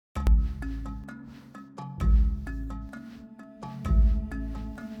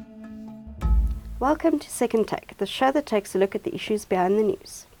Welcome to Second Take, the show that takes a look at the issues behind the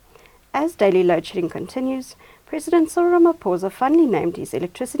news. As daily load shedding continues, President Cyril Ramaphosa finally named his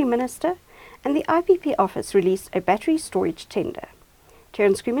electricity minister, and the IPP office released a battery storage tender.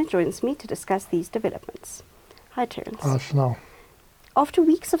 Terence Screamer joins me to discuss these developments. Hi, Terence. Hi, Chanel. After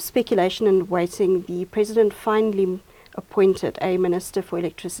weeks of speculation and waiting, the president finally appointed a minister for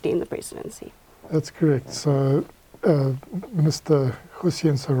electricity in the presidency. That's correct. So, Minister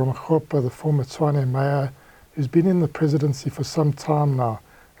Kgosientsho Ramokgopa, the former Tshwane mayor, who's been in the presidency for some time now,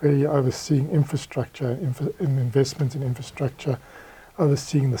 really overseeing infrastructure, investment in infrastructure,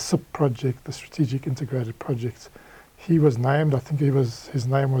 overseeing the SIP project, the Strategic Integrated Projects. He was named, I think his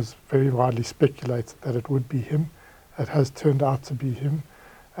name was very widely speculated that it would be him. It has turned out to be him.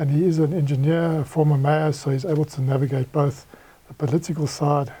 And he is an engineer, a former mayor, so he's able to navigate both the political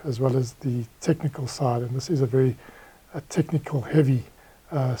side as well as the technical side. And this is a very technical heavy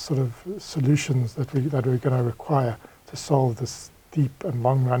sort of solutions that we're going to require to solve this deep and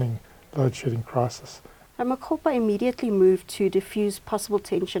long-running load shedding crisis. Ramokgopa immediately moved to diffuse possible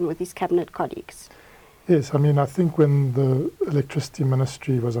tension with his cabinet colleagues. Yes, I mean, I think when the electricity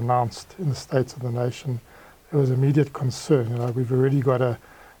ministry was announced in the States of the Nation, there was immediate concern. We've already got a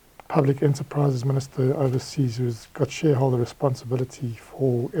public enterprises minister overseas who's got shareholder responsibility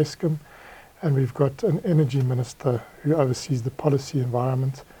for Eskom, and we've got an energy minister who oversees the policy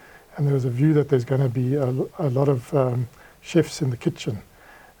environment. And there was a view that there's going to be a lot of chefs in the kitchen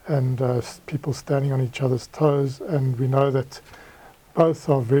and people standing on each other's toes. And we know that both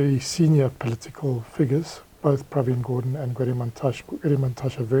are very senior political figures, both Pravin Gordhan and Gwede Mantashe. Gwede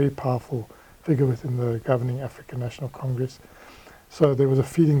Mantashe, a very powerful figure within the governing African National Congress. So there was a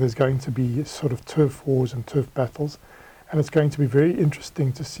feeling there's going to be sort of turf wars and turf battles, and it's going to be very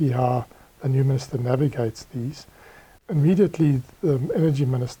interesting to see how the new minister navigates these. Immediately, the energy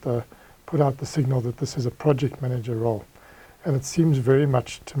minister put out the signal that this is a project manager role, and it seems very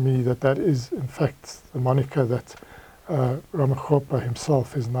much to me that that is, in fact, the moniker that Ramokgopa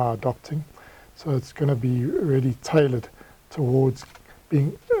himself is now adopting. So it's going to be really tailored towards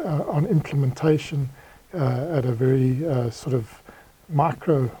being on implementation at a very sort of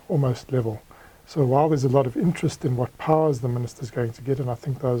micro almost level. So while there's a lot of interest in what powers the minister is going to get, and I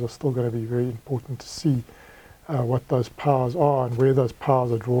think those are still going to be very important to see what those powers are and where those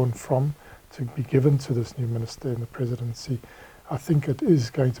powers are drawn from to be given to this new minister in the presidency, I think it is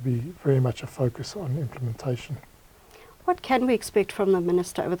going to be very much a focus on implementation. What can we expect from the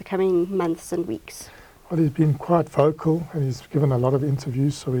minister over the coming months and weeks? Well, he's been quite vocal and he's given a lot of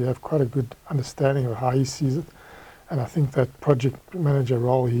interviews, so we have quite a good understanding of how he sees it. And I think that project manager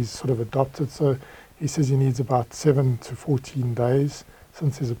role he's sort of adopted. So he says he needs about 7 to 14 days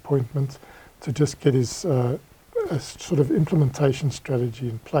since his appointment to just get his sort of implementation strategy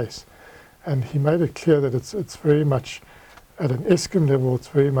in place. And he made it clear that it's very much at an Eskom level, it's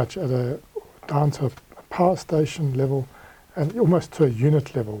very much at down to a power station level and almost to a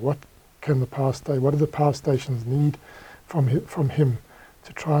unit level. What do the power stations need from him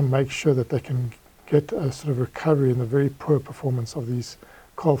to try and make sure that they can get a sort of recovery in the very poor performance of these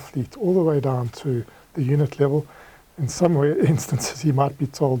coal fleet all the way down to the unit level. In some instances he might be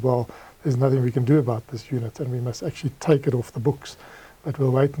told, well, there's nothing we can do about this unit and we must actually take it off the books. But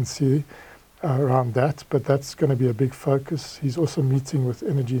we'll wait and see around that. But that's going to be a big focus. He's also meeting with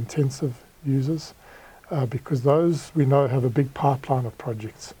energy intensive users because those we know have a big pipeline of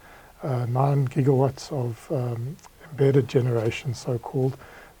projects. 9 gigawatts of embedded generation, so-called.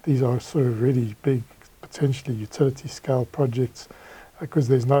 These are sort of really big, potentially utility scale projects because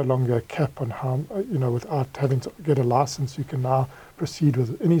there's no longer a cap on how, without having to get a license, you can now proceed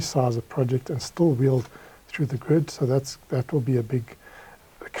with any size of project and still wield through the grid. So that will be a big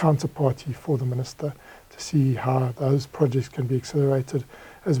counterparty for the minister to see how those projects can be accelerated,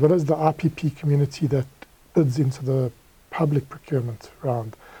 as well as the IPP community that bids into the public procurement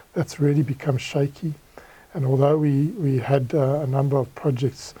round. That's really become shaky. And although we had a number of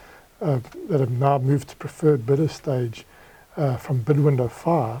projects that have now moved to preferred bidder stage from bid window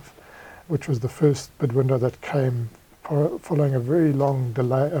 5, which was the first bid window that came following a very long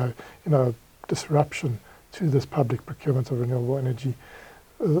delay, disruption to this public procurement of renewable energy.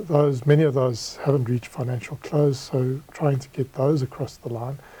 Many of those haven't reached financial close, so trying to get those across the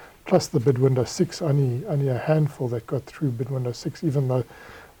line. Plus the bid window 6, only a handful that got through bid window 6, even though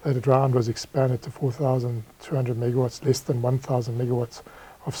that round was expanded to 4,200 megawatts, less than 1,000 megawatts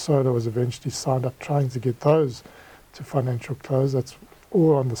of solar was eventually signed up, trying to get those to financial close. That's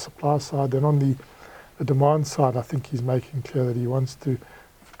all on the supply side. Then on the demand side, I think he's making clear that he wants to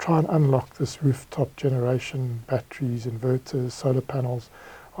try and unlock this rooftop generation, batteries, inverters, solar panels,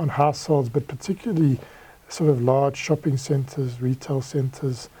 on households, but particularly sort of large shopping centres, retail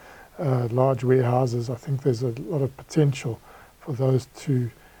centres, large warehouses. I think there's a lot of potential for those to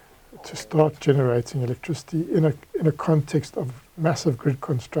start generating electricity in a context of massive grid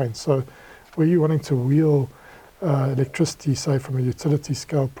constraints. So where you're wanting to wheel electricity, say from a utility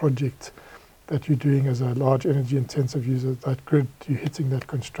scale project that you're doing as a large energy intensive user, that grid, you're hitting that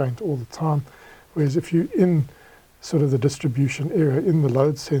constraint all the time. Whereas if you're in sort of the distribution area, in the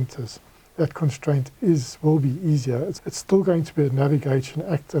load centres, that constraint will be easier. It's still going to be a navigation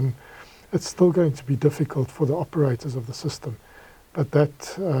act, and it's still going to be difficult for the operators of the system. But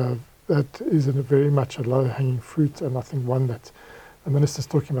that is very much a low-hanging fruit, and I think one that the Minister's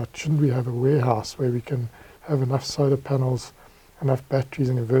talking about. Shouldn't we have a warehouse where we can have enough solar panels, enough batteries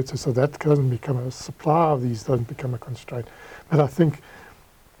and inverters, so that doesn't become a supply of these, doesn't become a constraint. But I think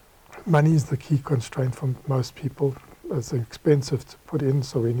money is the key constraint for most people. It's expensive to put in,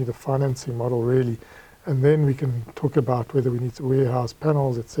 so we need a financing model really. And then we can talk about whether we need to warehouse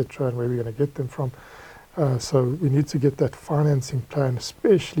panels, etc., and where we're going to get them from. So we need to get that financing plan,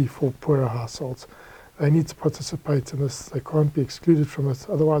 especially for poorer households. They need to participate in this. They can't be excluded from it.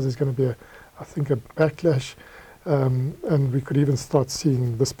 Otherwise, there's going to be, I think, a backlash. And we could even start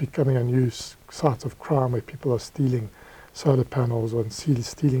seeing this becoming a new site of crime where people are stealing solar panels or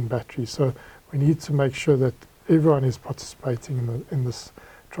stealing batteries. So we need to make sure that everyone is participating in this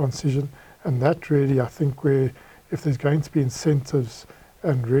transition. And that really, I think, where if there's going to be incentives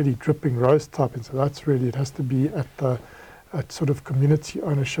and really dripping roast type, and so that's really, it has to be at sort of community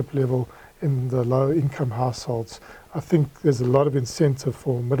ownership level in the low income households. I think there's a lot of incentive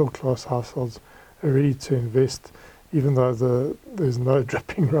for middle class households already to invest, even though there's no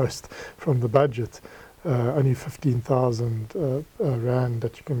dripping roast from the budget, only 15,000 Rand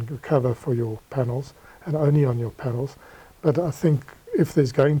that you can recover for your panels, and only on your panels. But I think if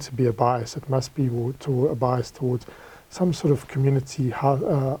there's going to be a bias, it must be a bias towards some sort of community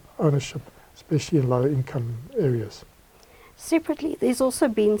ownership, especially in low income areas. Separately, there's also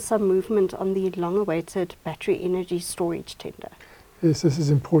been some movement on the long-awaited battery energy storage tender. Yes, this is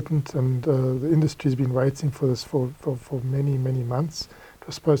important, and the industry's been waiting for this for many, many months. It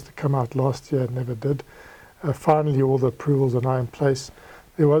was supposed to come out last year, it never did. Finally, all the approvals are now in place.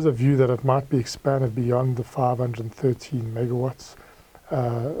 There was a view that it might be expanded beyond the 513 megawatts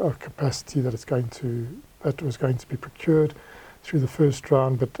of capacity that was going to be procured through the first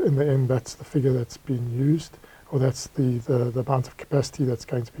round, but in the end, that's the figure that's been used, or that's the amount of capacity that's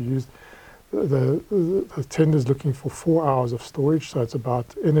going to be used. The tender is looking for 4 hours of storage, so it's about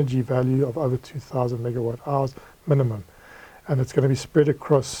energy value of over 2,000 megawatt hours minimum. And it's going to be spread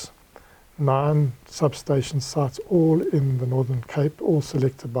across 9 substation sites, all in the Northern Cape, all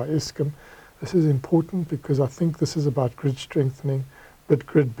selected by Eskom. This is important because I think this is about grid strengthening, but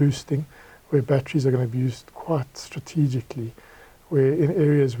grid boosting, where batteries are going to be used quite strategically, where in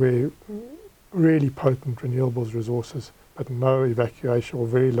areas where really potent renewables resources, but no evacuation or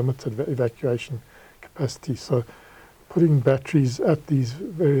very limited evacuation capacity. So putting batteries at these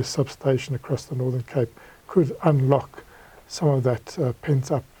various substations across the Northern Cape could unlock some of that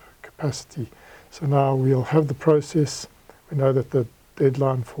pent-up capacity. So now we'll have the process. We know that the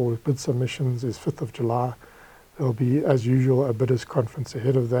deadline for bid submissions is 5th of July. There'll be, as usual, a bidders' conference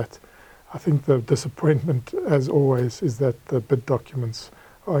ahead of that. I think the disappointment, as always, is that the bid documents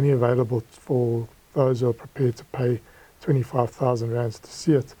are only available for those who are prepared to pay 25,000 rands to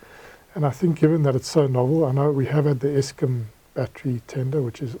see it. And I think given that it's so novel, I know we have had the Eskom battery tender,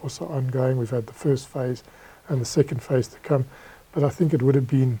 which is also ongoing. We've had the first phase and the second phase to come. But I think it would have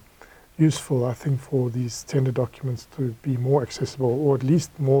been useful, I think, for these tender documents to be more accessible, or at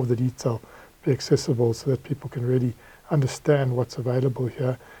least more of the detail be accessible so that people can really understand what's available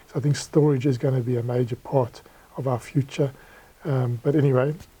here. So I think storage is going to be a major part of our future. But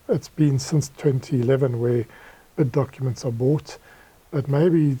anyway, it's been since 2011 where bid documents are bought. But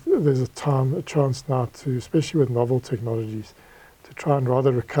maybe there's a chance now to, especially with novel technologies, to try and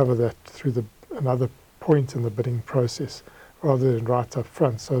rather recover that through another point in the bidding process rather than right up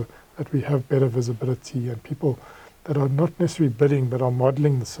front, so that we have better visibility and people that are not necessarily bidding but are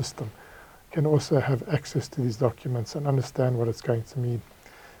modelling the system can also have access to these documents and understand what it's going to mean.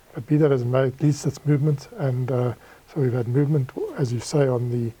 But be that as it may, at least it's movement, and so we've had movement, as you say,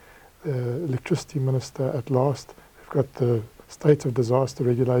 on the electricity minister at last. We've got the state of disaster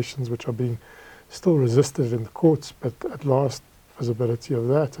regulations, which are being still resisted in the courts, but at last visibility of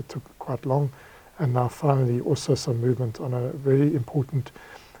that. It took quite long, and now finally also some movement on a very important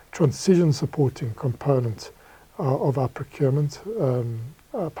transition supporting component of our procurement,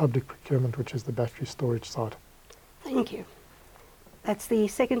 our public procurement, which is the battery storage side. Thank you. That's the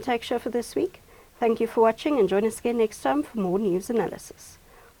Second Take show for this week. Thank you for watching and join us again next time for more news analysis.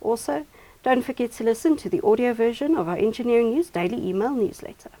 Also, don't forget to listen to the audio version of our Engineering News daily email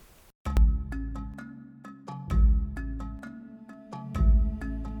newsletter.